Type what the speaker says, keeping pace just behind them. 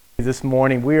This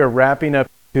morning we are wrapping up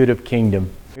Steward of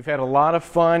Kingdom. We've had a lot of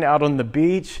fun out on the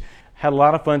beach, had a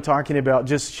lot of fun talking about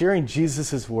just sharing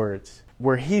Jesus' words,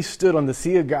 where he stood on the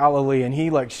Sea of Galilee and he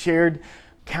shared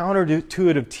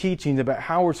counterintuitive teachings about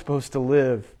how we're supposed to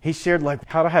live. He shared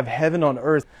how to have heaven on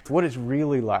earth, what it's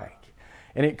really like.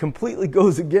 And it completely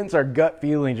goes against our gut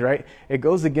feelings, right? It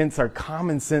goes against our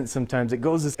common sense sometimes. It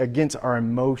goes against our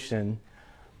emotion.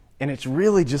 And it's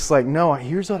really just no,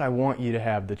 here's what I want you to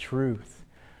have, the truth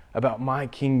about my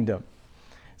kingdom.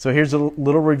 So here's a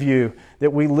little review,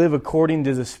 that we live according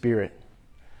to the Spirit.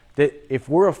 That if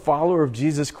we're a follower of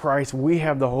Jesus Christ, we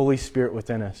have the Holy Spirit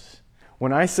within us.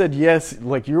 When I said yes,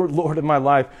 you're Lord of my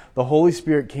life, the Holy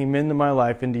Spirit came into my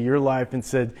life, into your life, and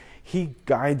said, He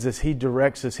guides us, He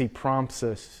directs us, He prompts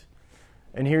us.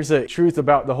 And here's the truth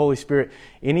about the Holy Spirit.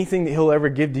 Anything that He'll ever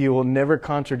give to you will never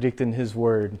contradict in His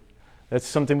Word. That's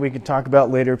something we can talk about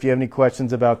later if you have any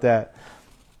questions about that.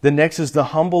 The next is the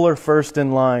humble are first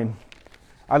in line.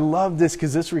 I love this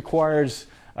because this requires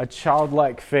a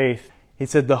childlike faith. He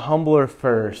said the humble are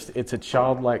first. It's a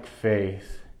childlike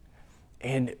faith.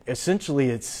 And essentially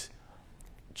it's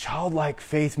childlike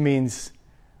faith means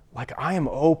I am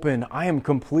open. I am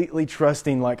completely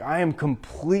trusting. I am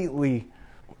completely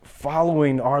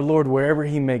following our Lord wherever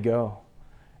He may go.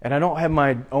 And I don't have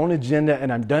my own agenda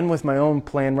and I'm done with my own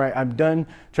plan, right? I'm done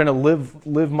trying to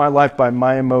live my life by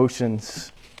my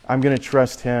emotions. I'm going to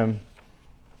trust Him.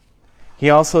 He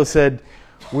also said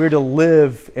we're to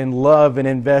live and love and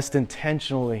invest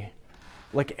intentionally.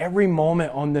 Every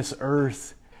moment on this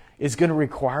earth is going to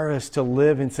require us to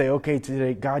live and say, okay,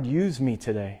 today, God, use me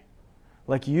today.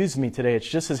 Use me today. It's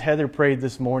just as Heather prayed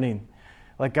this morning.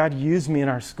 God, use me in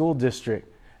our school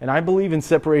district. And I believe in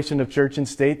separation of church and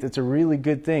state. That's a really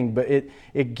good thing. But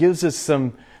it gives us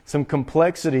some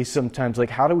complexity sometimes.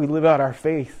 How do we live out our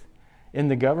faith in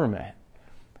the government?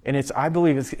 And I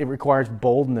believe it requires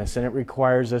boldness, and it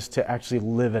requires us to actually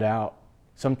live it out.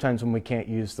 Sometimes when we can't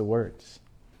use the words.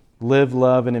 Live,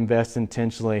 love, and invest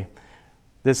intentionally.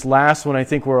 This last one I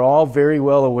think we're all very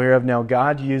well aware of now.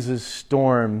 God uses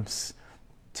storms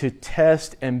to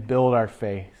test and build our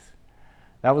faith.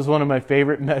 That was one of my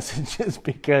favorite messages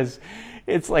because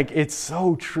it's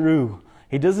so true.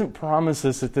 He doesn't promise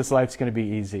us that this life's going to be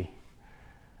easy.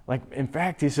 In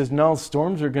fact, He says, no,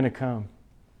 storms are going to come.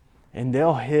 And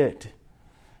they'll hit.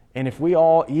 And if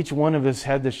each one of us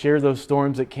had to share those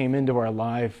storms that came into our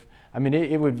life,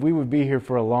 we would be here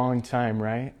for a long time,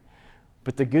 right?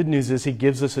 But the good news is He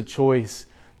gives us a choice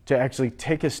to actually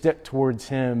take a step towards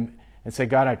Him and say,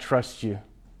 God, I trust You.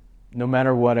 No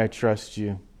matter what, I trust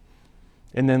You.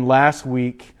 And then last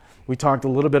week, we talked a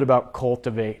little bit about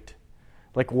cultivate.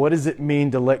 What does it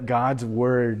mean to let God's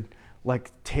Word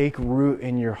take root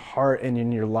in your heart and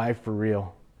in your life for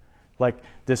real?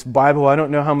 This Bible, I don't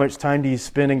know how much time do you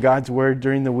spend in God's Word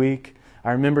during the week.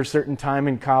 I remember a certain time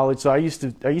in college. So I used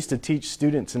to teach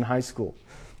students in high school.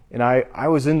 And I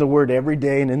was in the Word every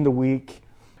day and in the week.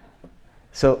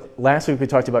 So last week we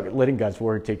talked about letting God's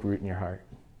Word take root in your heart.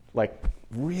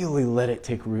 Really let it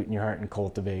take root in your heart and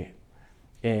cultivate.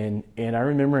 And I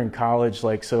remember in college,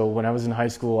 so when I was in high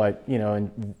school,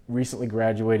 and recently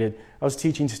graduated, I was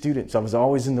teaching students. I was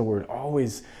always in the Word,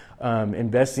 always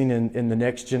investing in the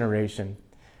next generation.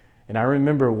 And I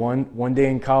remember one day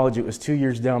in college, it was 2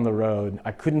 years down the road.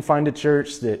 I couldn't find a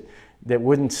church that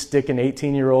wouldn't stick an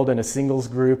 18-year-old in a singles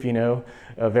group,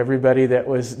 of everybody that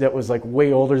was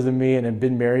way older than me and had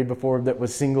been married before that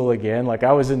was single again.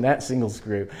 I was in that singles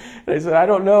group. And I said, I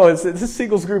don't know. This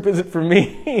singles group isn't for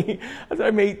me.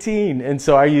 I'm 18. And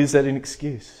so I used that as an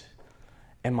excuse.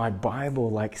 And my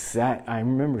Bible sat, I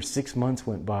remember 6 months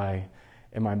went by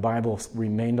and my Bible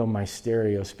remained on my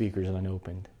stereo speakers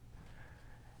unopened.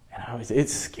 And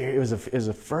it's scary. It was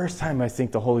the first time I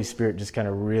think the Holy Spirit just kind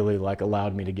of really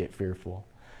allowed me to get fearful.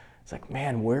 It's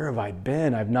man, where have I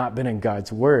been? I've not been in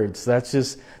God's Word. So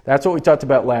that's what we talked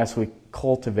about last week,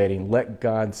 cultivating. Let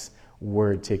God's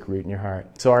Word take root in your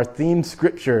heart. So our theme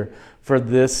scripture for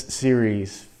this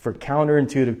series, for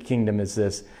Counterintuitive Kingdom, is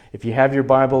this. If you have your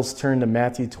Bibles, turn to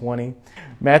Matthew 20.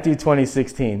 Matthew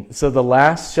 20:16. So the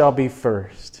last shall be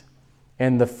first,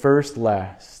 and the first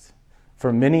last.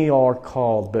 For many are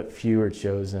called, but few are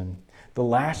chosen. The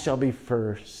last shall be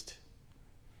first,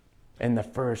 and the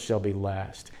first shall be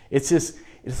last. It's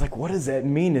what does that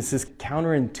mean? It's this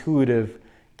counterintuitive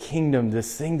kingdom,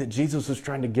 this thing that Jesus was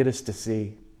trying to get us to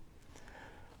see.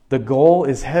 The goal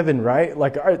is heaven, right?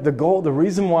 The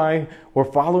reason why we're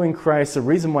following Christ, the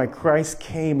reason why Christ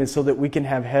came is so that we can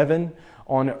have heaven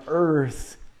on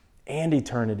earth and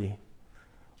eternity.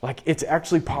 It's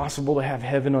actually possible to have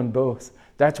heaven on both.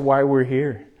 That's why we're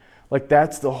here.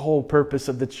 That's the whole purpose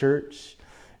of the church,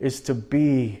 is to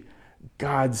be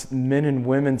God's men and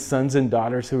women, sons and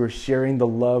daughters who are sharing the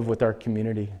love with our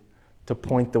community, to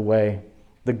point the way.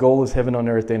 The goal is heaven on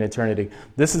earth in eternity.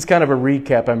 This is kind of a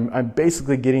recap. I'm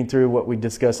basically getting through what we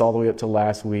discussed all the way up to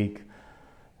last week.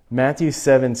 Matthew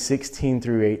 7:16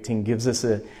 through 18 gives us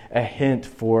a hint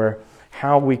for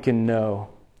how we can know,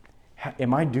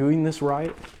 am I doing this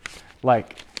right?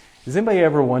 Like, does anybody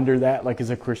ever wonder that, like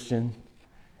as a Christian?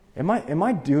 Am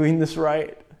I doing this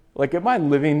right? Like, am I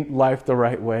living life the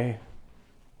right way?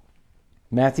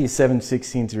 Matthew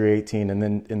 7:16 through 18,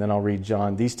 and then I'll read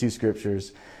John. These two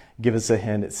scriptures give us a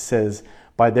hint. It says,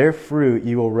 by their fruit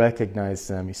you will recognize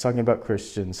them. He's talking about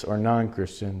Christians or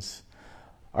non-Christians.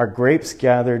 Are grapes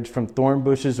gathered from thorn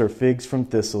bushes or figs from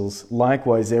thistles?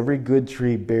 Likewise, every good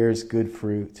tree bears good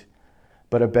fruit.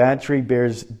 But a bad tree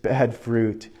bears bad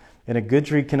fruit. And a good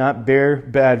tree cannot bear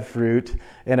bad fruit.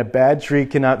 And a bad tree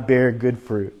cannot bear good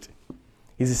fruit.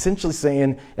 He's essentially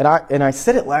saying, and I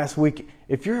said it last week,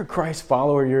 if you're a Christ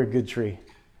follower, you're a good tree.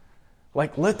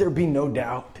 Like, let there be no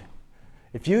doubt.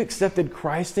 If you accepted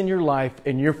Christ in your life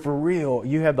and you're for real,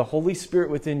 you have the Holy Spirit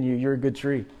within you, you're a good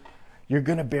tree. You're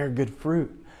going to bear good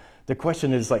fruit. The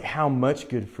question is, like, how much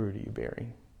good fruit are you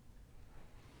bearing?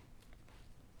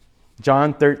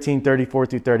 John 13:34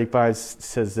 through 35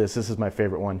 says this. This is my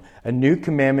favorite one. A new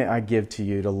commandment I give to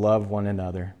you, to love one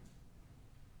another.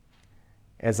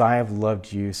 As I have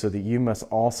loved you, so that you must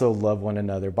also love one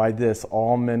another. By this,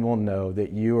 all men will know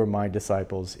that you are my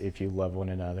disciples if you love one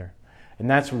another. And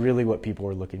that's really what people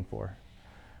are looking for.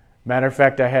 Matter of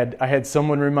fact, I had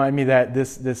someone remind me that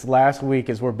this last week,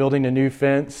 as we're building a new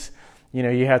fence, you know,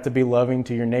 you have to be loving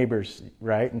to your neighbors,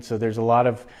 right? And so there's a lot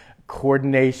of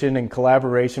coordination and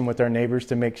collaboration with our neighbors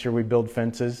to make sure we build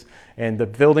fences. And the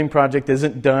building project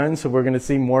isn't done, so we're going to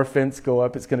see more fence go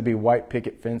up. It's going to be white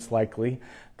picket fence likely,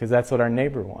 because that's what our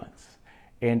neighbor wants.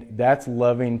 And that's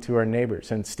loving to our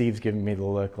neighbors. And Steve's giving me the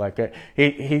look like that.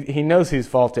 He knows whose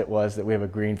fault it was that we have a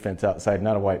green fence outside,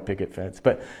 not a white picket fence.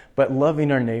 But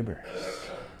loving our neighbors,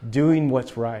 doing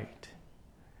what's right,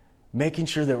 making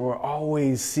sure that we're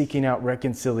always seeking out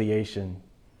reconciliation.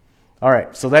 All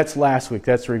right, so that's last week.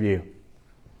 That's review.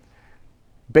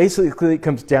 Basically, it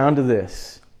comes down to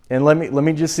this. And let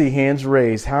me just see hands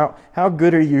raised. How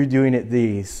good are you doing at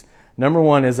these? Number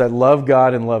one is I love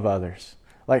God and love others.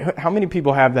 Like, how many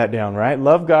people have that down, right?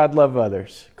 Love God, love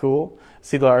others. Cool.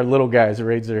 See our little guys who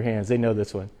raise their hands. They know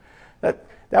this one. That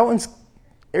one's,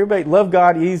 everybody, love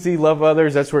God, easy, love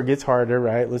others. That's where it gets harder,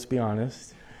 right? Let's be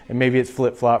honest. And maybe it's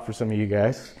flip-flop for some of you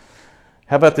guys.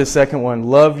 How about this second one?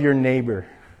 Love your neighbor.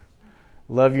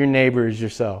 Love your neighbor as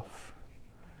yourself.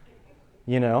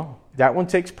 You know, that one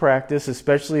takes practice,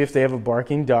 especially if they have a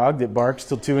barking dog that barks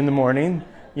till 2 a.m,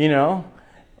 you know,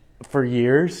 for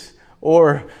years.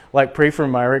 Or, like, pray for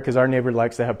Myra, because our neighbor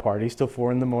likes to have parties till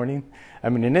 4 a.m. I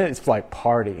mean, and it's like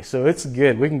party, so it's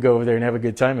good. We can go over there and have a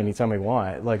good time anytime we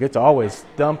want. Like, it's always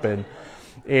thumping.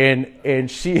 And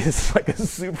she is like a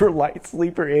super light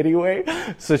sleeper anyway.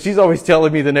 So she's always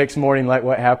telling me the next morning, like,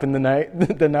 what happened the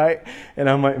night. And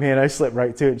I'm like, man, I slept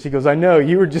right to it. And she goes, I know,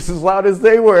 you were just as loud as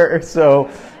they were. So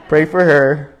pray for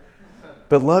her.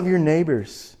 But love your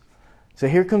neighbors. So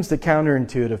here comes the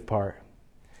counterintuitive part.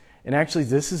 And actually,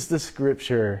 this is the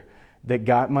scripture that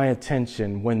got my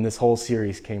attention when this whole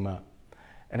series came up.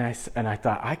 And I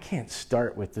thought, I can't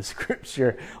start with the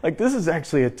scripture. Like, this is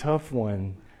actually a tough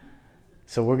one.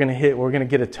 So we're gonna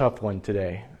get a tough one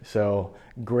today. So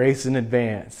grace in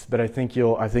advance, but I think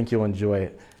you'll enjoy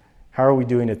it. How are we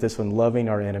doing at this one? Loving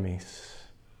our enemies,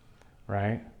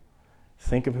 right?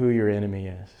 Think of who your enemy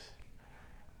is.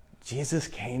 Jesus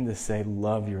came to say,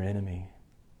 love your enemy.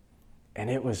 And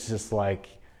it was just like,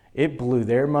 it blew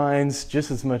their minds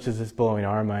just as much as it's blowing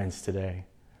our minds today.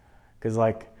 Because,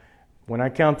 like, when I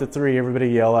count to 3, everybody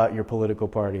yell out your political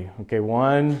party. Okay,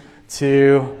 1,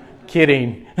 2,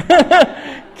 kidding.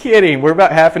 Kidding. We're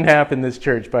about half and half in this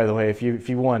church, by the way, if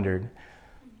you wondered.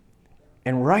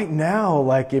 And right now,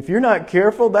 like, if you're not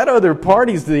careful, that other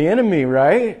party's the enemy,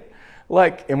 right?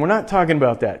 Like, and we're not talking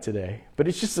about that today, but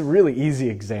it's just a really easy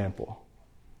example.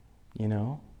 You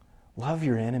know? Love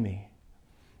your enemy.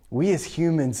 We as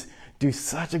humans do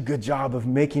such a good job of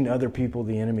making other people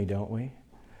the enemy, don't we?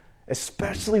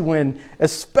 Especially when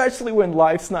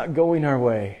life's not going our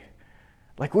way.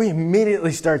 Like, we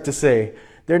immediately start to say,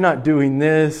 they're not doing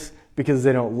this because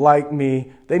they don't like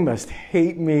me. They must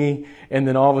hate me. And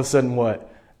then all of a sudden,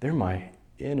 what? They're my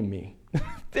enemy.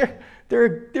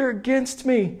 they're against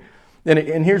me.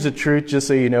 And here's the truth, just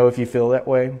so you know, if you feel that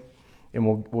way,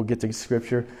 and we'll get to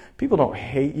scripture. People don't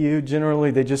hate you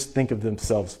generally. They just think of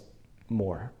themselves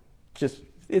more.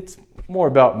 It's more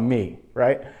about me,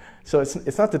 right? So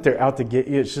it's not that they're out to get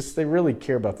you, it's just they really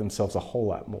care about themselves a whole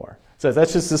lot more. So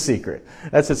that's just the secret.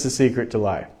 That's just the secret to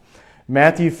life.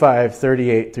 Matthew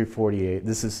 5:38 through 48.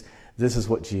 This is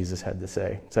what Jesus had to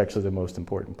say. It's actually the most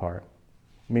important part.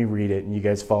 Let me read it, and you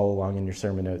guys follow along in your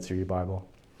sermon notes or your Bible.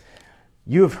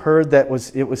 You have heard that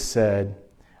it was said,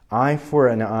 eye for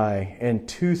an eye and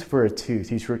tooth for a tooth.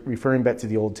 He's referring back to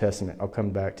the Old Testament. I'll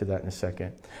come back to that in a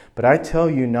second. But I tell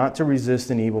you not to resist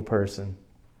an evil person.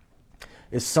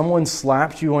 If someone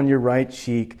slaps you on your right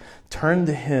cheek, turn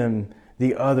to him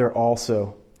the other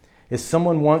also. If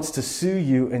someone wants to sue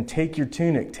you and take your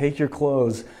tunic, take your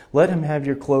clothes, let him have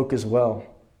your cloak as well.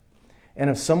 And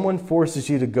if someone forces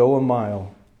you to go a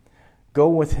mile, go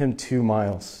with him 2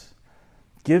 miles.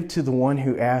 Give to the one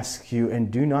who asks you,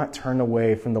 and do not turn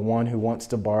away from the one who wants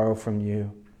to borrow from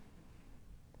you.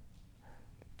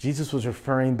 Jesus was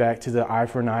referring back to the eye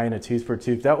for an eye and a tooth for a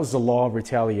tooth. That was the law of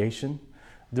retaliation.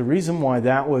 The reason why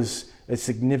that was a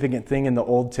significant thing in the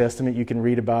Old Testament, you can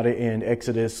read about it in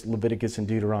Exodus, Leviticus, and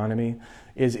Deuteronomy,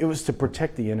 is it was to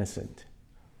protect the innocent.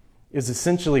 It was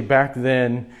essentially back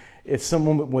then, if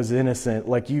someone was innocent,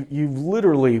 like you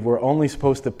literally were only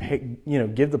supposed to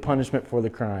give the punishment for the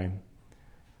crime.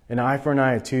 An eye for an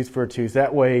eye, a tooth for a tooth.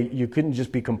 That way you couldn't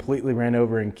just be completely ran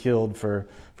over and killed for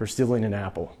stealing an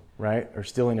apple, right? Or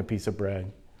stealing a piece of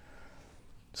bread.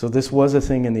 So this was a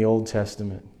thing in the Old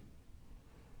Testament.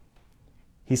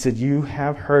 He said, you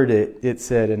have heard it. It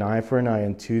said, an eye for an eye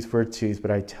and tooth for a tooth,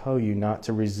 but I tell you not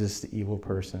to resist the evil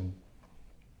person.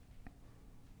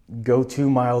 Go 2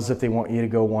 miles if they want you to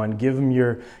go 1. Give them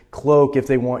your cloak if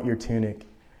they want your tunic.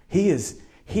 He is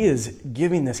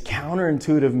giving this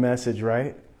counterintuitive message,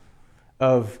 right?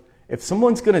 Of if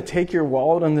someone's going to take your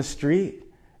wallet on the street,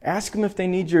 ask them if they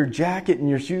need your jacket and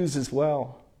your shoes as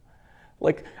well.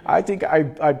 Like, I think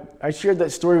I shared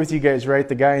that story with you guys, right?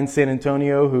 The guy in San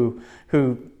Antonio who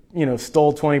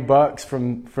stole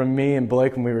 $20 from me and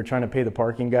Blake when we were trying to pay the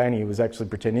parking guy, and he was actually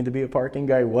pretending to be a parking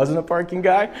guy. He wasn't a parking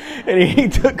guy, and he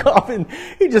took off and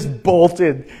he just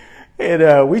bolted.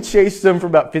 And we chased him for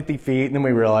about 50 feet, and then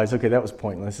we realized, okay, that was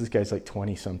pointless. This guy's like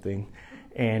 20-something,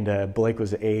 and Blake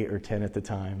was 8 or 10 at the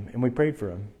time. And we prayed for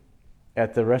him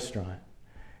at the restaurant.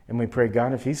 And we prayed,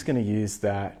 God, if he's going to use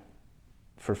that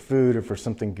for food or for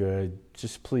something good,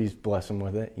 just please bless him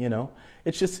with it,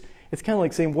 It's kind of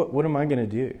like saying, what am I going to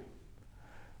do?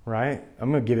 Right?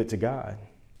 I'm going to give it to God.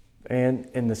 And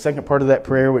in the second part of that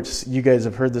prayer, which you guys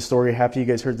have heard the story, half of you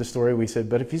guys heard the story, we said,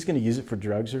 but if he's going to use it for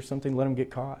drugs or something, let him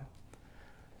get caught.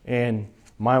 And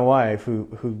my wife,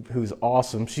 who's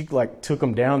awesome, she took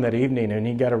him down that evening and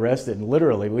he got arrested. And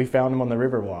literally, we found him on the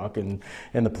Riverwalk and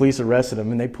the police arrested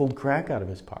him and they pulled crack out of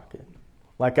his pocket.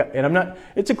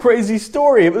 It's a crazy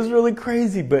story. It was really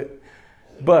crazy, but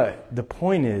the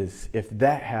point is, if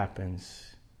that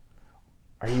happens,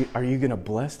 are you going to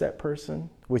bless that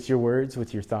person with your words,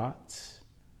 with your thoughts,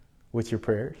 with your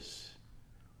prayers?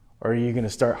 Or are you going to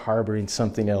start harboring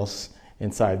something else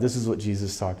inside? This is what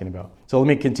Jesus is talking about. So let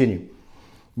me continue.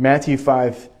 Matthew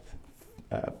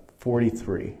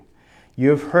 5:43. You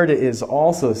have heard it is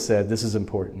also said, this is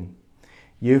important.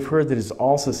 You have heard that it is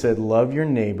also said, love your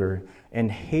neighbor and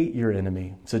hate your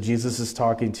enemy. So Jesus is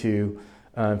talking to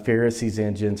Pharisees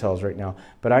and Gentiles right now.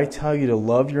 But I tell you to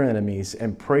love your enemies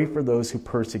and pray for those who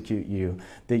persecute you,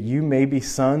 that you may be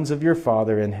sons of your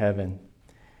Father in heaven.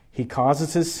 He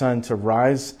causes his sun to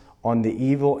rise on the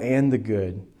evil and the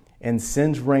good, and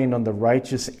sends rain on the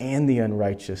righteous and the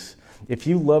unrighteous. If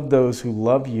you love those who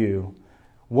love you,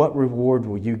 what reward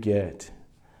will you get?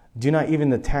 Do not even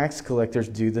the tax collectors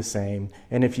do the same?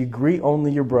 And if you greet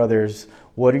only your brothers,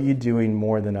 what are you doing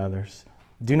more than others?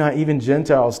 Do not even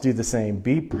Gentiles do the same?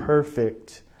 Be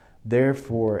perfect,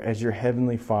 therefore, as your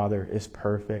heavenly Father is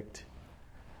perfect.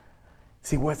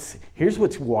 See, here's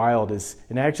what's wild is,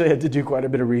 and I actually had to do quite a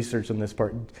bit of research on this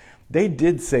part. They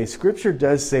did say, Scripture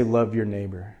does say love your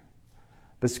neighbor.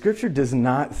 But Scripture does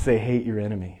not say hate your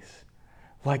enemies.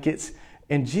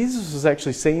 And Jesus was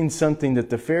actually saying something that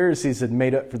the Pharisees had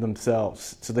made up for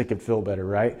themselves so they could feel better,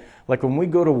 right? Like when we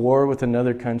go to war with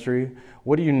another country,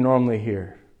 what do you normally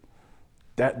hear?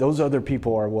 That those other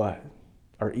people are what?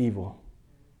 Are evil.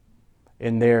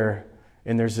 And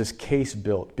there's this case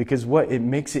built. Because it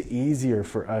makes it easier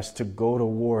for us to go to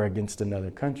war against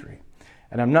another country.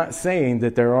 And I'm not saying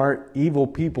that there aren't evil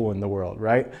people in the world,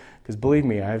 right? Because believe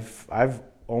me, I've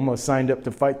almost signed up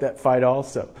to fight that fight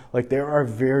also. There are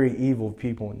very evil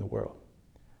people in the world.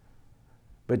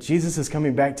 But Jesus is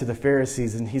coming back to the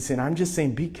Pharisees and he's saying, I'm just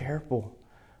saying, be careful.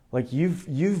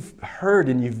 You've heard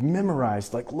and you've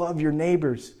memorized, love your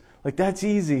neighbors. That's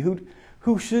easy.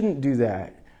 Who shouldn't do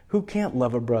that? Who can't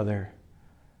love a brother?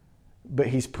 But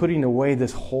he's putting away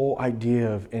this whole idea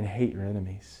of and hate your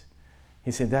enemies.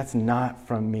 He said, that's not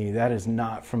from me. That is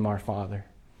not from our Father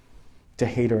to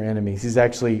hate our enemies. He's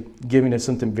actually giving us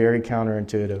something very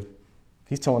counterintuitive.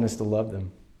 He's telling us to love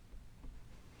them.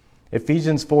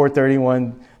 Ephesians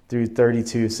 4:31 through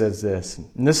 32 says this.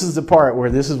 And this is the part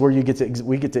where we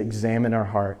get to examine our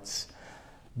hearts.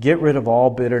 Get rid of all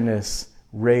bitterness,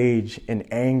 rage, and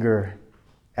anger,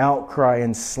 outcry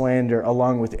and slander,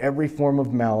 along with every form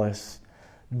of malice.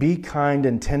 Be kind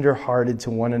and tender-hearted to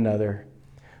one another,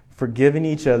 forgiving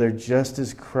each other just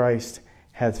as Christ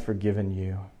hath forgiven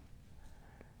you.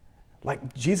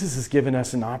 Like Jesus has given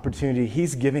us an opportunity.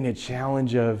 He's giving a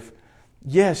challenge of,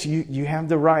 yes, you have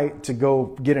the right to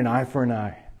go get an eye for an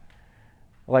eye.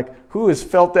 Like, who has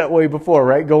felt that way before,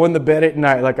 right? Going to bed at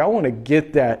night, like, I want to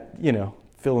get that,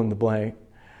 fill in the blank.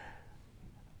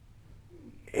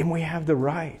 And we have the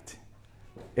right,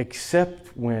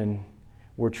 except when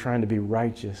we're trying to be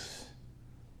righteous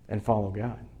and follow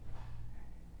God.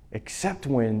 Except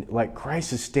when, like,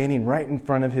 Christ is standing right in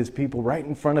front of his people, right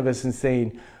in front of us and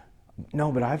saying,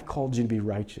 no, but I've called you to be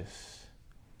righteous.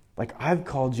 Like, I've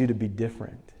called you to be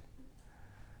different.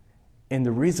 And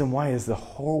the reason why is the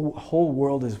whole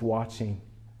world is watching.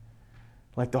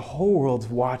 Like, the whole world's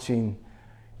watching.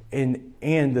 And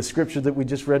the scripture that we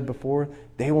just read before,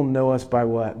 they will know us by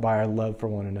what? By our love for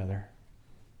one another.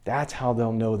 That's how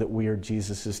they'll know that we are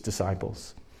Jesus'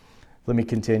 disciples. Let me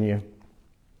continue.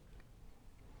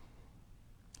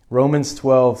 Romans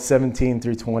 12:17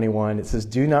 through 21. It says,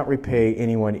 do not repay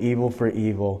anyone evil for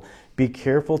evil. Be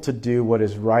careful to do what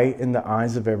is right in the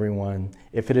eyes of everyone,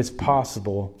 if it is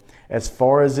possible, as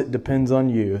far as it depends on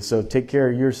you. So take care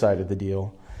of your side of the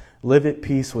deal. Live at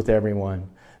peace with everyone.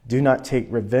 Do not take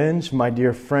revenge, my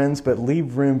dear friends, but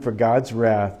leave room for God's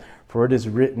wrath. For it is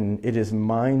written, it is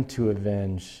mine to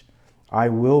avenge. I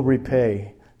will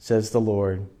repay, says the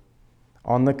Lord.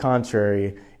 On the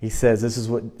contrary, he says, this is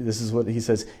what he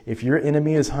says. If your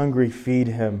enemy is hungry, feed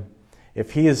him.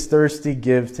 If he is thirsty,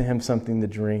 give to him something to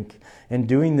drink. In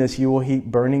doing this, you will heap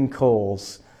burning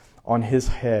coals on his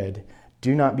head.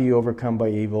 Do not be overcome by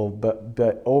evil,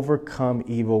 but overcome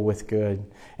evil with good.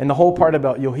 And the whole part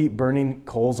about you'll heap burning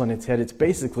coals on its head, it's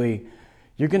basically,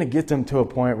 you're going to get them to a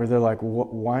point where they're like,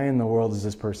 why in the world is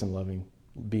this person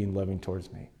being loving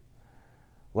towards me?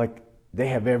 Like, they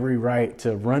have every right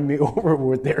to run me over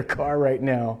with their car right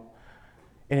now.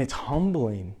 And it's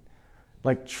humbling.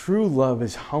 Like, true love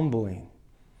is humbling.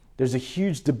 There's a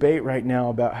huge debate right now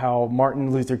about how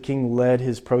Martin Luther King led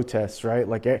his protests, right?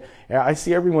 Like, I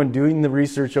see everyone doing the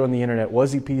research on the internet.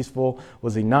 Was he peaceful?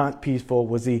 Was he not peaceful?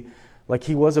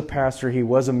 He was a pastor, he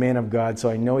was a man of God, so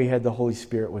I know he had the Holy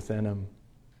Spirit within him.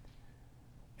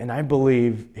 And I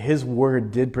believe his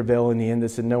word did prevail in the end that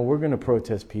said, no, we're going to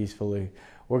protest peacefully.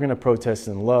 We're going to protest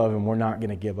in love, and we're not going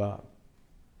to give up.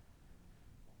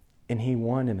 And he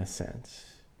won in a sense.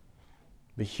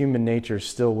 But human nature is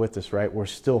still with us, right? We're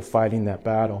still fighting that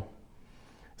battle.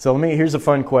 So here's a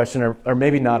fun question, or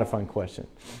maybe not a fun question.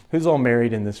 Who's all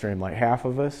married in this room? Like half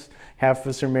of us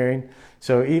are married.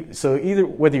 So either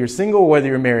whether you're single or whether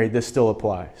you're married, this still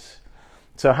applies.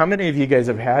 So how many of you guys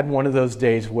have had one of those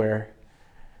days where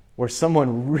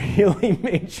someone really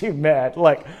made you mad?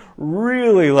 Like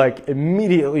really, like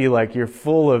immediately, like you're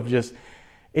full of just,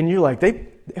 and you're like,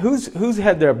 who's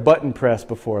had their button pressed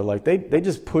before? Like they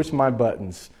just push my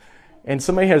buttons. And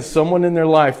somebody has someone in their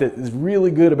life that is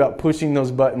really good about pushing those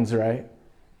buttons, right?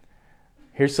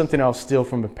 Here's something I'll steal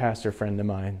from a pastor friend of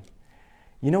mine.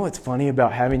 You know what's funny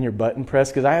about having your button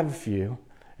pressed? Because I have a few.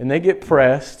 And they get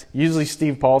pressed. Usually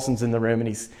Steve Paulson's in the room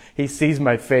and he sees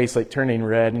my face like turning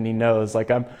red and he knows like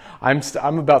I'm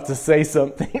about to say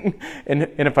something. and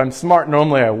if I'm smart,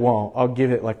 normally I won't. I'll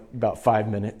give it like about 5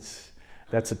 minutes.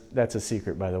 That's a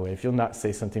secret, by the way. If you'll not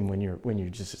say something when you're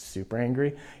just super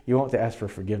angry, you won't have to ask for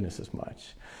forgiveness as much.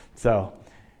 So,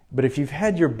 but if you've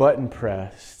had your button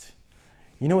pressed,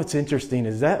 you know what's interesting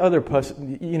is that other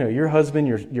person, your husband,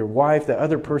 your wife, that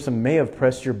other person may have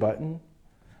pressed your button,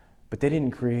 but they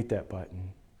didn't create that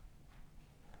button.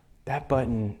 That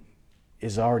button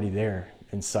is already there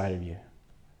inside of you.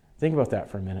 Think about that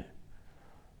for a minute.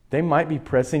 They might be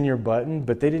pressing your button,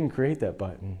 but they didn't create that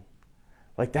button.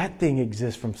 Like that thing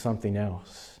exists from something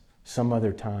else, some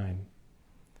other time,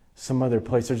 some other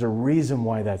place. There's a reason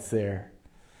why that's there.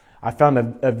 I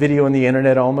found a video on the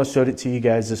internet, I almost showed it to you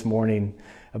guys this morning,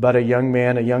 about a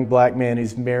young black man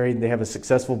who's married. They have a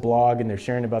successful blog and they're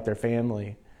sharing about their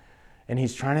family. And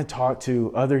he's trying to talk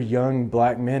to other young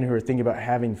black men who are thinking about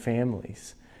having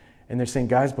families. And they're saying,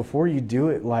 guys, before you do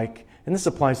it, and this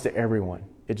applies to everyone,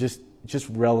 it's just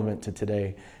relevant to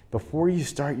today. Before you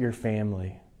start your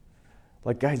family,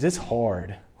 Like, guys, it's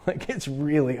hard. Like, it's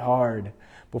really hard.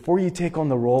 Before you take on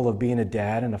the role of being a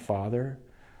dad and a father,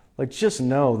 like, just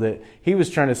know that he was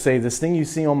trying to say, this thing you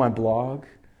see on my blog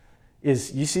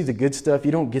is, you see the good stuff,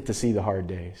 you don't get to see the hard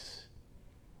days.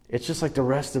 It's just like the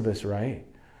rest of us, right?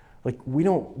 Like, we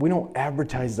don't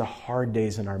advertise the hard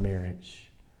days in our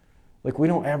marriage. Like, we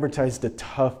don't advertise the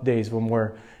tough days when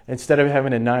we're, instead of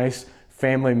having a nice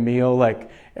family meal,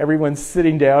 like everyone's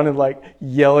sitting down and like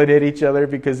yelling at each other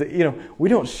because, we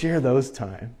don't share those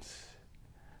times.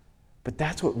 But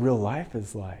that's what real life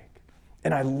is like.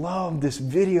 And I love this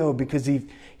video because he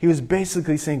was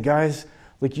basically saying, guys,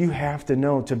 like, you have to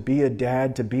know, to be a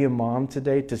dad, to be a mom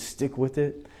today, to stick with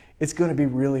it, it's going to be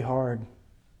really hard.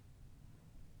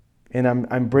 And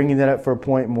I'm bringing that up for a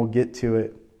point, and we'll get to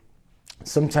it.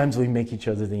 Sometimes we make each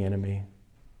other the enemy.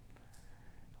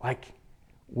 Like,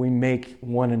 we make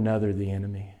one another the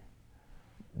enemy.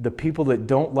 The people that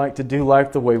don't like to do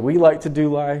life the way we like to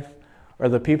do life are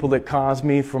the people that caused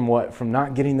me from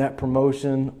not getting that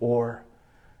promotion, or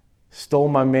stole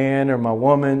my man or my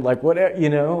woman, like whatever,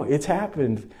 it's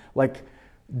happened. Like,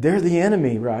 they're the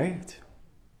enemy, right?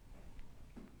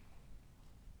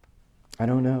 I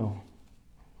don't know.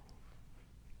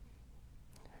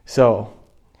 So,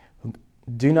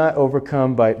 do not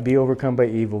be overcome by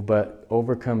evil, but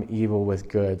overcome evil with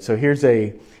good. So here's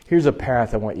a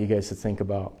path I want you guys to think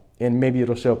about, and maybe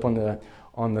it'll show up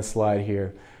on the slide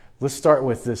here. Let's start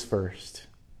with this first.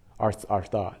 Our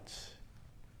thoughts.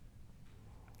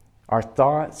 Our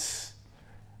thoughts,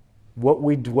 what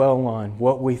we dwell on,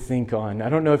 what we think on. I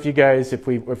don't know if you guys, if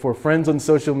we're friends on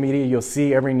social media, you'll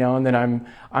see every now and then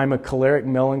I'm a choleric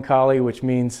melancholy, which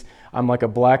means I'm like a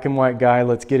black and white guy.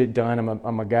 Let's get it done.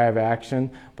 I'm a guy of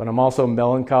action, but I'm also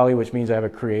melancholy, which means I have a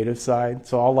creative side.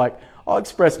 So I'll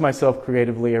express myself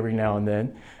creatively every now and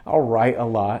then. I'll write a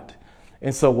lot.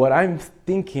 And so what I'm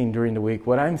thinking during the week,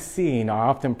 what I'm seeing, I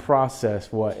often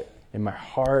process what in my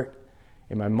heart,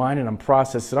 in my mind, and I'm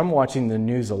processing. I'm watching the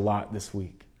news a lot this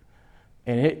week.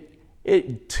 And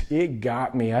it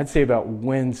got me. I'd say about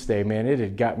Wednesday, man, it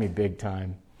had got me big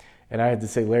time. And I had to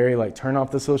say, Larry, like, turn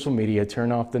off the social media,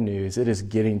 turn off the news. It is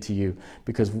getting to you,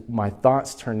 because my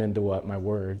thoughts turn into what? My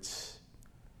words.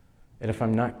 And if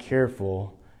I'm not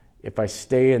careful, if I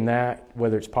stay in that,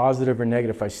 whether it's positive or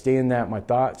negative, if I stay in that, my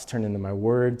thoughts turn into my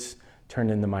words, turn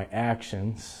into my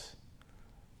actions,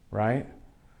 right?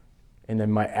 And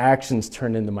then my actions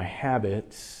turn into my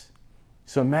habits.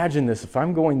 So imagine this, if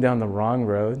I'm going down the wrong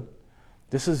road,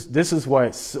 this is why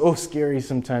it's so scary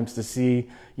sometimes to see,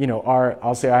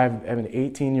 I'll say I have an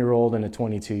 18-year-old and a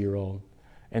 22-year-old.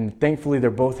 And thankfully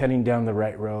they're both heading down the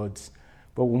right roads.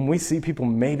 But when we see people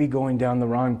maybe going down the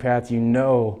wrong path,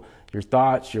 your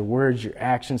thoughts, your words, your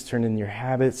actions turn into your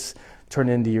habits, turn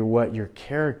into your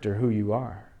character, who you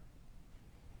are.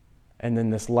 And then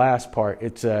this last part,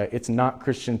 it's not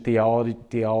Christian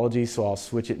theology, so I'll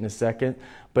switch it in a second,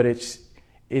 but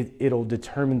it'll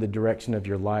determine the direction of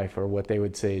your life, or what they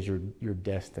would say is your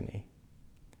destiny.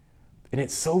 And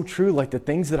it's so true, like the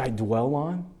things that I dwell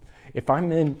on, if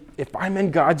I'm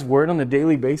in God's word on a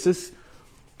daily basis,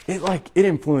 it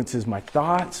influences my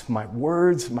thoughts, my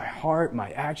words, my heart,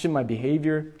 my action, my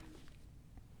behavior.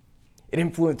 It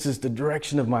influences the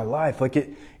direction of my life. Like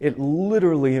it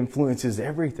literally influences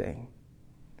everything.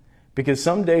 Because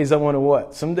some days I want to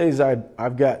what? Some days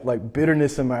I've got like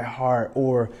bitterness in my heart,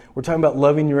 or we're talking about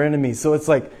loving your enemies. So it's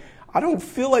like, I don't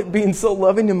feel like being so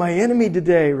loving to my enemy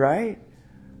today, right?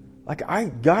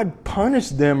 Like God punish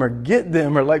them or get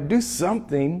them or like do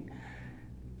something.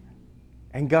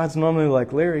 And God's normally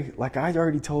like, Larry, like I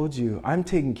already told you, I'm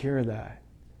taking care of that.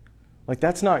 Like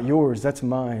that's not yours, that's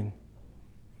mine.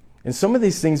 And some of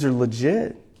these things are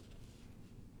legit.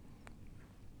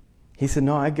 He said,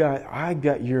 no, I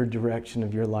got your direction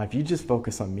of your life. You just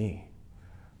focus on me.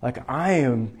 Like I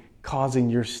am causing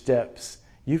your steps.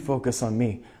 You focus on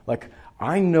me. Like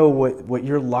I know what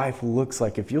your life looks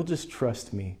like if you'll just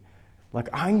trust me. Like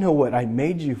I know what I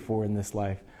made you for in this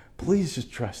life. Please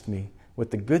just trust me. With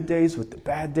the good days, with the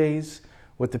bad days,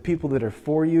 with the people that are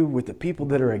for you, with the people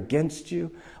that are against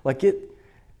you. Like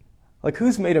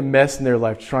who's made a mess in their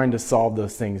life trying to solve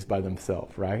those things by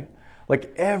themselves, right?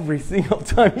 Like every single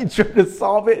time you try to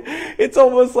solve it, it's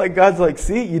almost like God's like,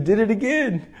 see, you did it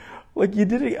again. Like you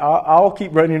did it. I'll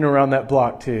keep running around that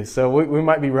block too. So we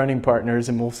might be running partners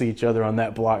and we'll see each other on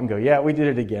that block and go, yeah, we did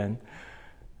it again.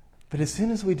 But as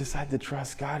soon as we decide to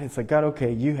trust God, it's like, God,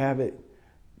 okay, you have it.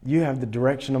 You have the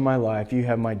direction of my life. You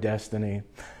have my destiny.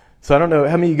 So I don't know,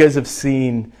 how many of you guys have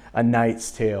seen A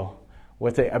Knight's Tale?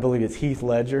 I believe it's Heath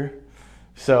Ledger.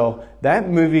 So that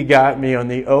movie got me on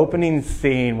the opening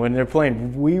scene when they're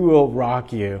playing We Will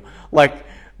Rock You. Like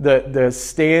the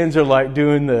stands are like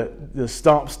doing the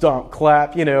stomp, stomp,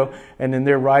 clap, you know, and then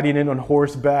they're riding in on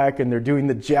horseback and they're doing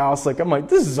the joust. Like, I'm like,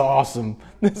 this is awesome.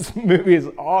 This movie is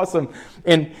awesome.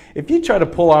 And if you try to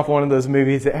pull off one of those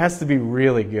movies, it has to be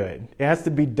really good. It has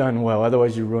to be done well.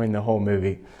 Otherwise, you ruin the whole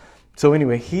movie. So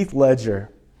anyway, Heath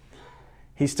Ledger,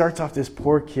 he starts off this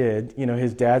poor kid. You know,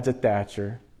 his dad's a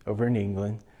Thatcher over in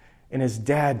England. And his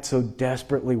dad so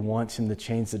desperately wants him to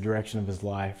change the direction of his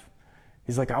life.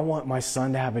 He's like, I want my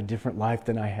son to have a different life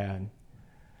than I had.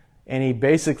 And he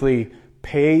basically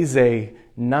pays a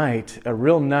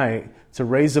real knight, to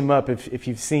raise him up, if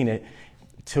you've seen it,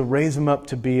 to raise him up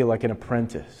to be like an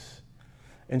apprentice.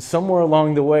 And somewhere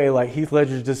along the way, like Heath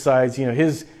Ledger decides, you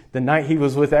know, the knight he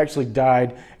was with actually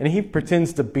died, and he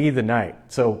pretends to be the knight,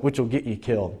 so which will get you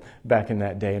killed back in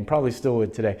that day, and probably still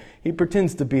would today. He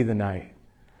pretends to be the knight.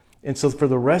 And so for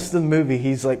the rest of the movie,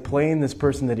 he's like playing this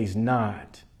person that he's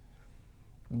not,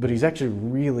 but he's actually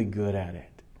really good at it.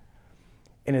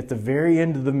 And at the very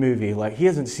end of the movie, like he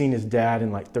hasn't seen his dad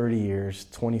in like 30 years,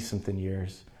 20-something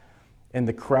years, and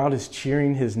the crowd is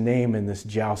cheering his name in this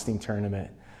jousting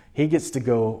tournament. He gets to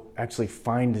go actually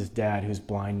find his dad, who's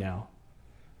blind now.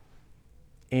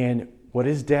 And what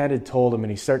his dad had told him,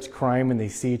 and he starts crying when they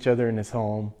see each other in his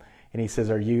home, and he says,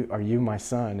 are you my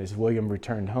son? As William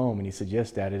returned home, and he said,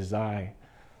 yes, Dad, it is I.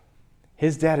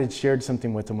 His dad had shared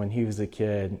something with him when he was a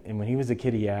kid, and when he was a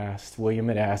kid, William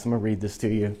had asked, I'm going to read this to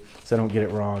you so I don't get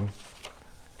it wrong.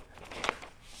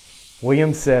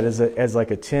 William said, as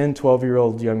like a 10,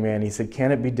 12-year-old young man, he said,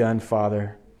 can it be done,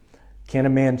 Father? Can a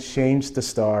man change the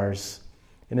stars?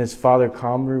 And his father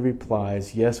calmly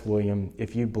replies, yes, William,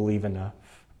 if you believe enough.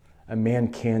 A man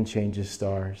can change his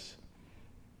stars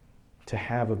to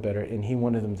have a better, and he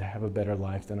wanted them to have a better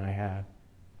life than I had.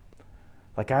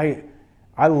 Like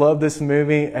I love this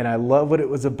movie, and I love what it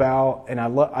was about, and I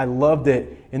love that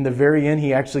in the very end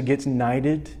he actually gets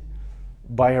knighted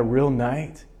by a real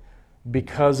knight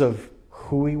because of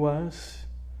who he was,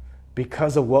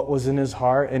 because of what was in his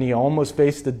heart, and he almost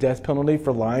faced the death penalty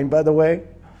for lying, by the way.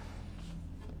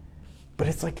 But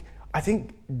it's like, I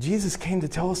think Jesus came to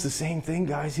tell us the same thing,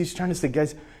 guys. He's trying to say,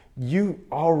 guys, you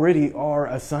already are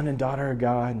a son and daughter of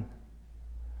God.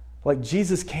 Like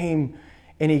Jesus came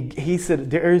and he said,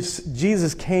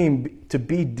 Jesus came to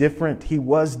be different. He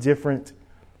was different.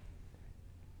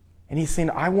 And he's saying,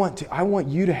 I want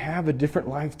you to have a different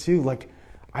life too. Like,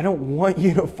 I don't want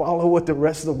you to follow what the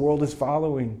rest of the world is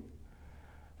following.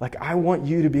 Like, I want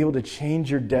you to be able to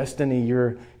change your destiny,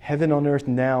 your heaven on earth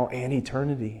now and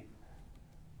eternity.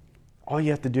 All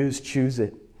you have to do is choose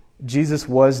it. Jesus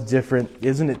was different.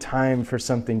 Isn't it time for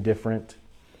something different?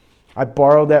 I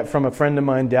borrowed that from a friend of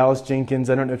mine, Dallas Jenkins.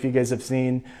 I don't know if you guys have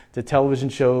seen the television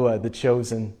show, The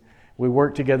Chosen. We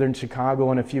worked together in Chicago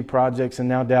on a few projects, and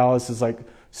now Dallas is like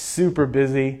super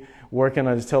busy working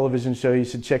on his television show. You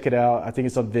should check it out. I think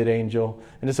it's on VidAngel,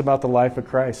 and it's about the life of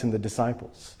Christ and the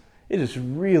disciples. It is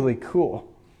really cool.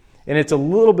 And it's a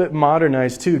little bit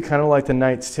modernized too, kind of like The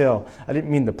Knight's Tale. I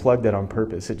didn't mean to plug that on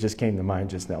purpose. It just came to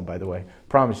mind just now, by the way.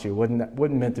 Promise you, wasn't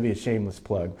meant to be a shameless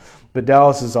plug. But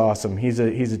Dallas is awesome. He's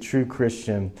a true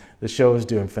Christian. The show is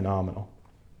doing phenomenal.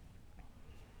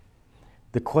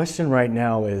 The question right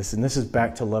now is, and this is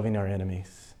back to loving our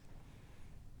enemies.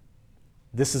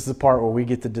 This is the part where we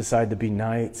get to decide to be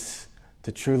knights,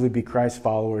 to truly be Christ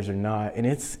followers or not. And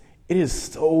it is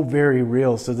so very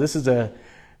real. So this is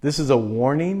a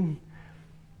warning,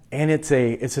 and it's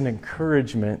an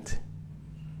encouragement.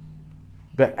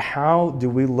 But how do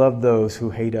we love those who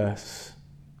hate us?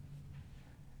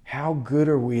 How good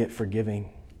are we at forgiving?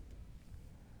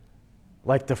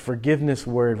 Like the forgiveness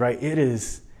word, right? It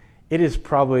is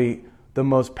probably the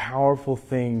most powerful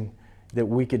thing that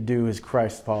we could do as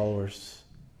Christ followers.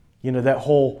 You know, that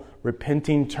whole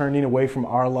repenting, turning away from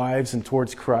our lives and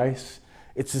towards Christ.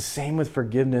 It's the same with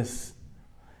forgiveness.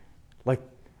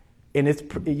 And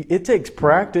it takes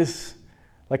practice.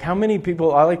 Like how many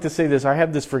people, I like to say this, I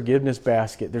have this forgiveness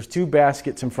basket. There's 2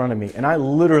 baskets in front of me, and I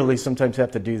literally sometimes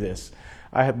have to do this.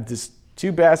 I have this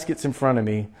 2 baskets in front of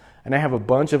me, and I have a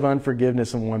bunch of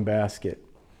unforgiveness in one basket.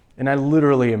 And I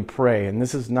literally am pray, and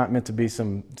this is not meant to be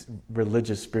some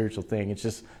religious, spiritual thing. It's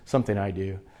just something I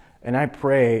do. And I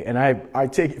pray, and I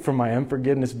take it from my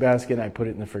unforgiveness basket, and I put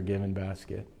it in the forgiven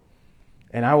basket.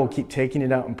 And I will keep taking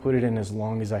it out and put it in as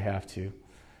long as I have to.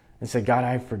 And say, God,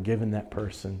 I've forgiven that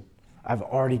person. I've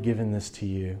already given this to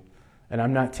you. And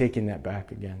I'm not taking that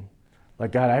back again.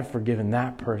 Like, God, I've forgiven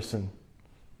that person.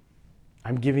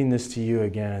 I'm giving this to you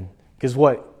again. Because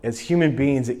what? As human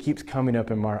beings, it keeps coming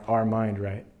up in our mind,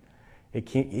 right? It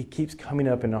keeps coming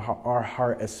up in our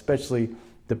heart, especially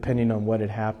depending on what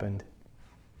had happened.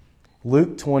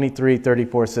 Luke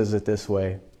 23:34 says it this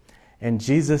way. And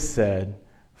Jesus said,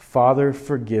 Father,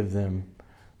 forgive them,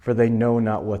 for they know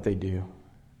not what they do.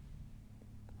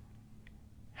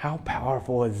 How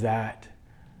powerful is that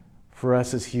for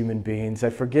us as human beings? I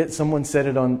forget, someone said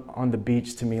it on the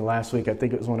beach to me last week. I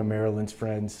think it was one of Marilyn's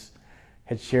friends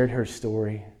had shared her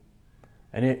story.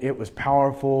 And it was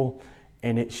powerful,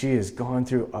 and she has gone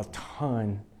through a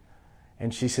ton.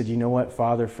 And she said, you know what,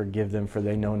 Father, forgive them, for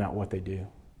they know not what they do.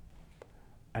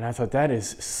 And I thought, that is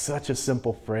such a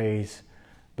simple phrase.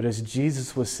 But as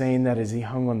Jesus was saying that as he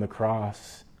hung on the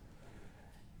cross,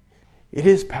 it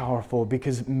is powerful,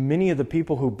 because many of the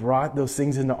people who brought those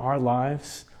things into our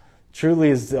lives,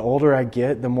 truly, as the older I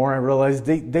get, the more I realize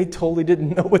they totally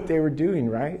didn't know what they were doing,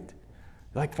 right?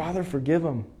 Like, Father, forgive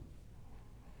them.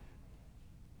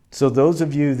 So those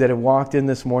of you that have walked in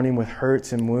this morning with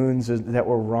hurts and wounds that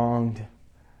were wronged,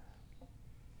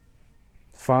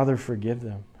 Father, forgive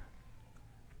them.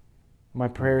 My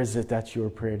prayer is that that's your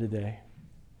prayer today.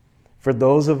 For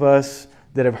those of us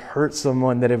that have hurt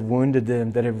someone, that have wounded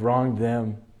them, that have wronged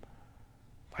them,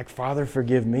 like, Father,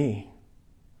 forgive me.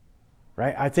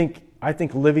 Right? I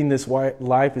think living this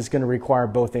life is going to require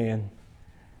both and.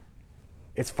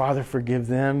 It's Father, forgive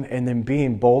them, and then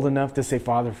being bold enough to say,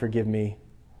 Father, forgive me.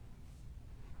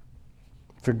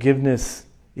 Forgiveness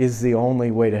is the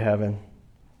only way to heaven.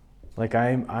 Like,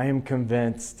 I am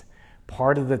convinced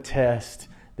part of the test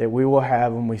that we will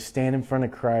have when we stand in front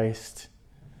of Christ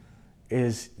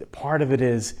is, part of it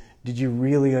is, did you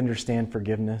really understand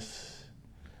forgiveness?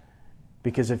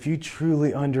 Because if you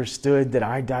truly understood that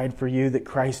I died for you, that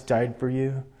Christ died for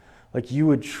you, like, you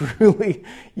would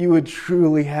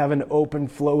truly have an open,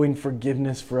 flowing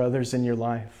forgiveness for others in your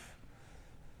life.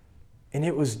 And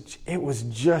it was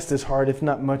just as hard, if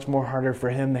not much more harder, for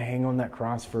him to hang on that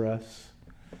cross for us.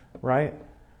 Right?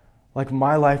 Like,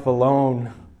 my life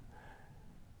alone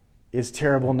is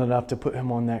terrible enough to put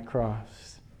him on that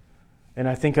cross. And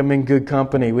I think I'm in good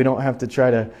company. We don't have to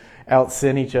try to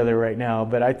out-sin each other right now,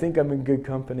 but I think I'm in good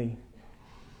company.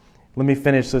 Let me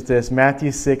finish with this.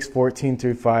 Matthew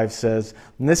 6:14-5 says,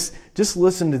 and this, just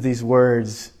listen to these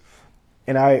words.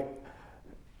 And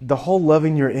the whole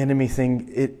loving your enemy thing,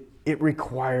 it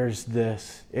requires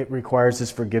this. It requires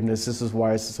this forgiveness. This is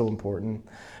why it's so important.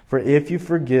 For if you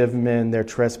forgive men their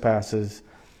trespasses,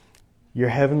 your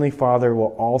heavenly Father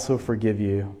will also forgive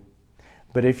you.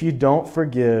 But if you don't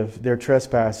forgive their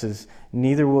trespasses,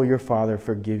 neither will your Father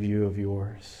forgive you of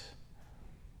yours.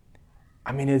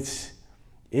 I mean, it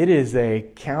is a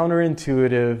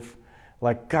counterintuitive,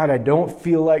 like, God, I don't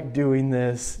feel like doing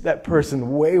this. That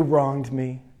person way wronged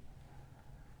me.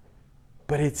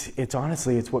 But it's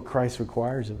honestly, it's what Christ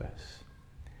requires of us.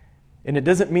 And it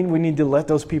doesn't mean we need to let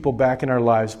those people back in our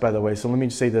lives, by the way. So let me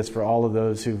just say this for all of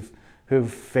those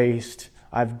who've faced,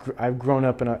 I've grown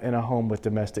up in a home with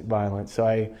domestic violence. So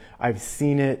I've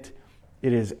seen it.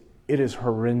 It is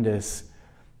horrendous.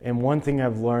 And one thing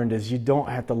I've learned is you don't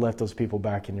have to let those people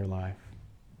back in your life.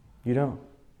 You don't.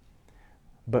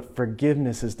 But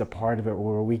forgiveness is the part of it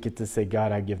where we get to say,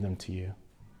 God, I give them to you.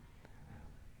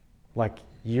 Like,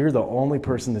 you're the only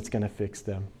person that's going to fix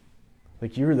them.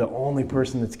 Like, you're the only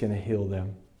person that's going to heal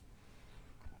them.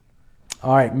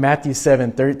 All right, Matthew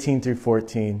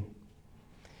 7:13-14.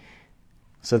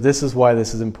 So this is why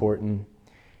this is important.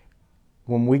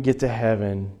 When we get to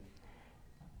heaven,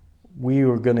 we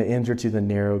are going to enter to the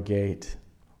narrow gate.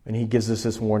 And he gives us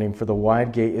this warning, for the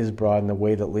wide gate is broad and the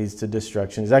way that leads to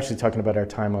destruction. He's actually talking about our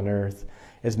time on earth.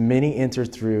 As many enter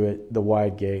through it, the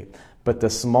wide gate. But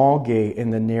the small gate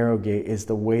and the narrow gate is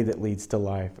the way that leads to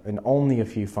life, and only a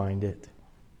few find it.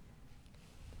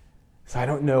 So I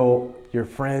don't know your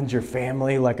friends, your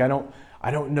family, like I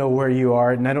don't know where you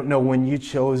are, and I don't know when you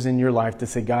chose in your life to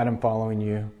say, God, I'm following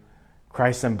you.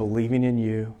 Christ, I'm believing in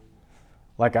you.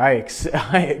 Like, I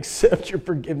accept your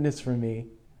forgiveness for me.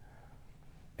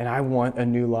 And I want a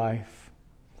new life.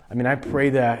 I mean, I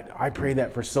pray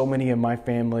that for so many in my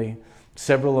family,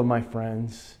 several of my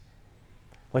friends.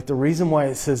 Like, the reason why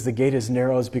it says the gate is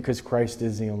narrow is because Christ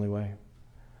is the only way.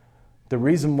 The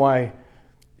reason why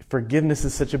forgiveness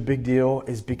is such a big deal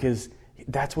is because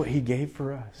that's what he gave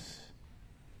for us.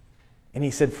 And he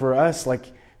said for us, like,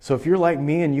 so if you're like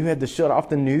me and you had to shut off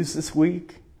the news this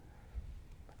week,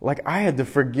 like, I had to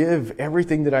forgive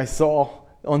everything that I saw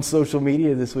on social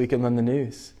media this week and on the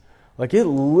news. Like, it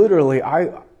literally,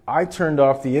 I turned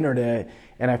off the internet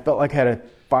and I felt like I had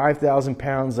 5,000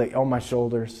 pounds like on my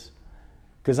shoulders.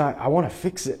 Because I want to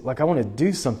fix it. Like, I want to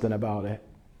do something about it.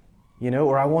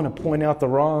 Or I want to point out the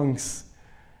wrongs.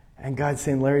 And God's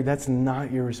saying, Larry, that's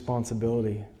not your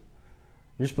responsibility.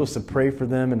 You're supposed to pray for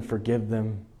them and forgive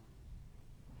them.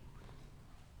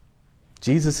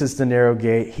 Jesus is the narrow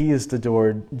gate. He is the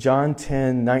door. John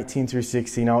 10:19 through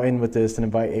 16. I'll end with this and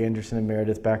invite Anderson and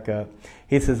Meredith back up.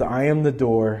 He says, I am the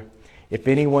door. If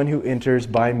anyone who enters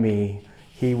by me,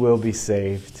 he will be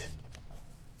saved.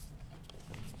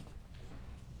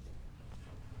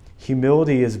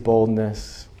 Humility is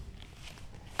boldness.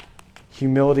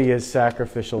 Humility is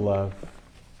sacrificial love.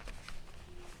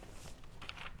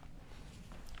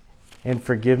 And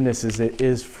forgiveness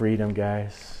is freedom,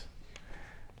 guys.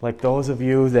 Like those of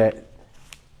you that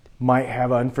might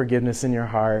have unforgiveness in your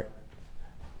heart,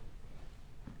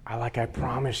 I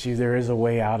promise you there is a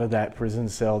way out of that prison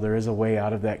cell. There is a way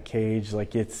out of that cage.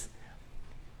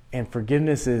 And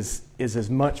forgiveness is as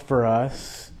much for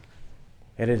us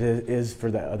as it is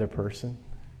for that other person.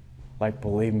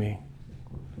 Believe me.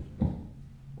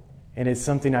 And it's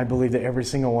something I believe that every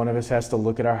single one of us has to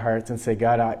look at our hearts and say,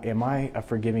 God, am I a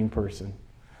forgiving person?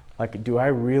 Do I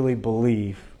really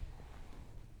believe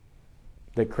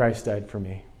that Christ died for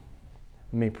me?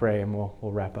 Let me pray and we'll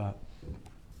wrap up.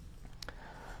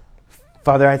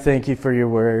 Father, I thank you for your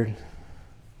word.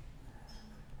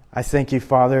 I thank you,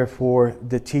 Father, for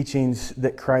the teachings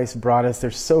that Christ brought us.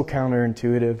 They're so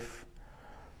counterintuitive.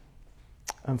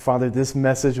 Father, this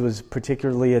message was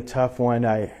particularly a tough one.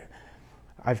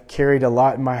 I've carried a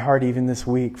lot in my heart even this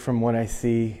week from what I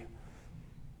see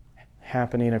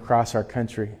happening across our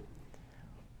country.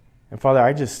 And Father,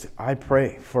 I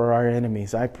pray for our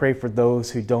enemies. I pray for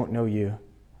those who don't know you.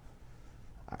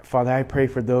 Father, I pray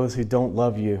for those who don't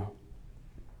love you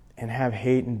and have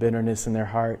hate and bitterness in their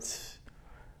hearts.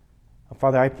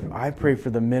 Father, I pray for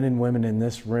the men and women in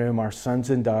this room, our sons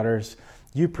and daughters.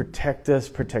 You protect us,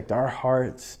 protect our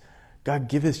hearts. God,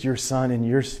 give us your Son and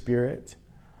your Spirit.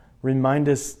 Remind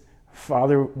us,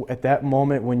 Father, at that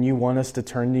moment when you want us to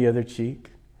turn the other cheek.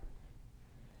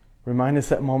 Remind us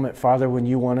that moment, Father, when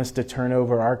you want us to turn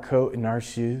over our coat and our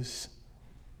shoes,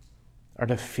 or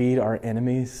to feed our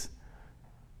enemies.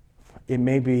 It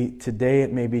may be today,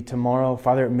 it may be tomorrow.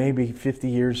 Father, it may be 50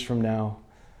 years from now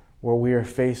where we are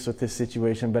faced with this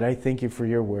situation. But I thank you for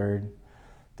your word,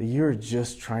 that you're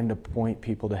just trying to point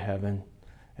people to heaven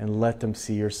and let them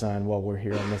see your Son while we're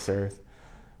here on this earth.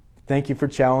 Thank you for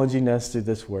challenging us through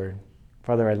this word.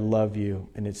 Father, I love you,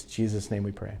 and it's in Jesus' name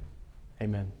we pray.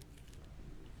 Amen.